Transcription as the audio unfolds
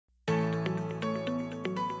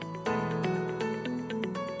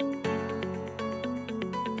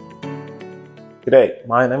G'day,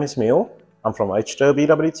 my name is Neil. I'm from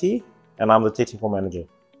BWT and I'm the technical manager.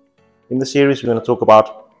 In the series, we're going to talk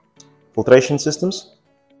about filtration systems,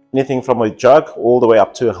 anything from a jug all the way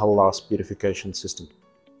up to a whole house purification system.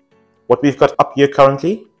 What we've got up here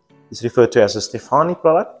currently is referred to as a Stefani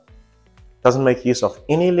product. Doesn't make use of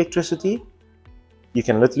any electricity. You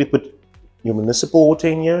can literally put your municipal water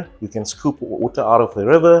in here. You can scoop water out of a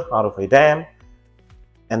river, out of a dam.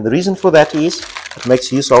 And the reason for that is it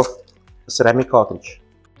makes use of a ceramic cartridge.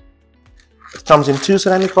 It comes in two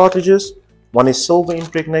ceramic cartridges. One is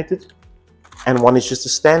silver-impregnated and one is just a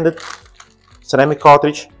standard ceramic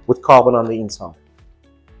cartridge with carbon on the inside.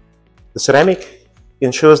 The ceramic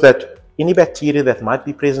ensures that any bacteria that might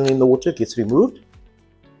be present in the water gets removed.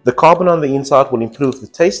 The carbon on the inside will improve the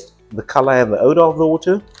taste, the color and the odor of the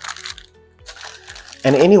water.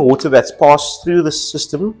 And any water that's passed through the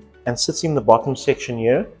system and sits in the bottom section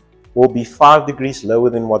here will be 5 degrees lower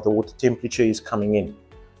than what the water temperature is coming in,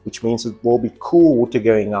 which means it will be cool water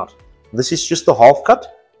going out. This is just the half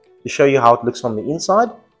cut to show you how it looks on the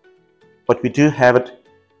inside, but we do have it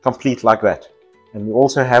complete like that. And we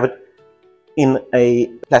also have it in a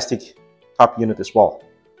plastic type unit as well,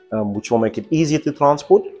 which will make it easier to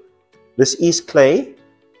transport. This is clay,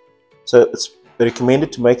 so it's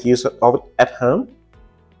recommended to make use of it at home,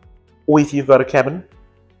 or if you've got a cabin,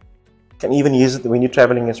 you can even use it when you're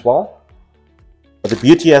traveling as well. But the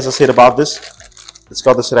beauty, as I said, about this, it's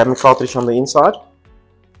got the ceramic cartridge on the inside,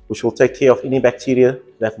 which will take care of any bacteria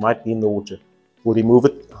that might be in the water. We'll remove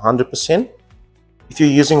it 100%. If you're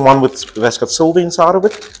using one that's got silver inside of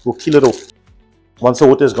it, we'll kill it off. Once the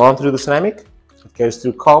water has gone through the ceramic, it goes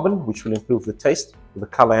through carbon, which will improve the taste, the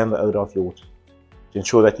color and the odor of your water, to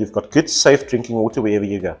ensure that you've got good, safe drinking water wherever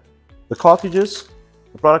you go. The cartridges,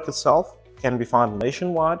 the product itself, can be found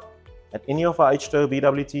nationwide at any of our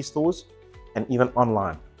BWT stores and even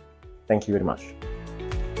online. Thank you very much.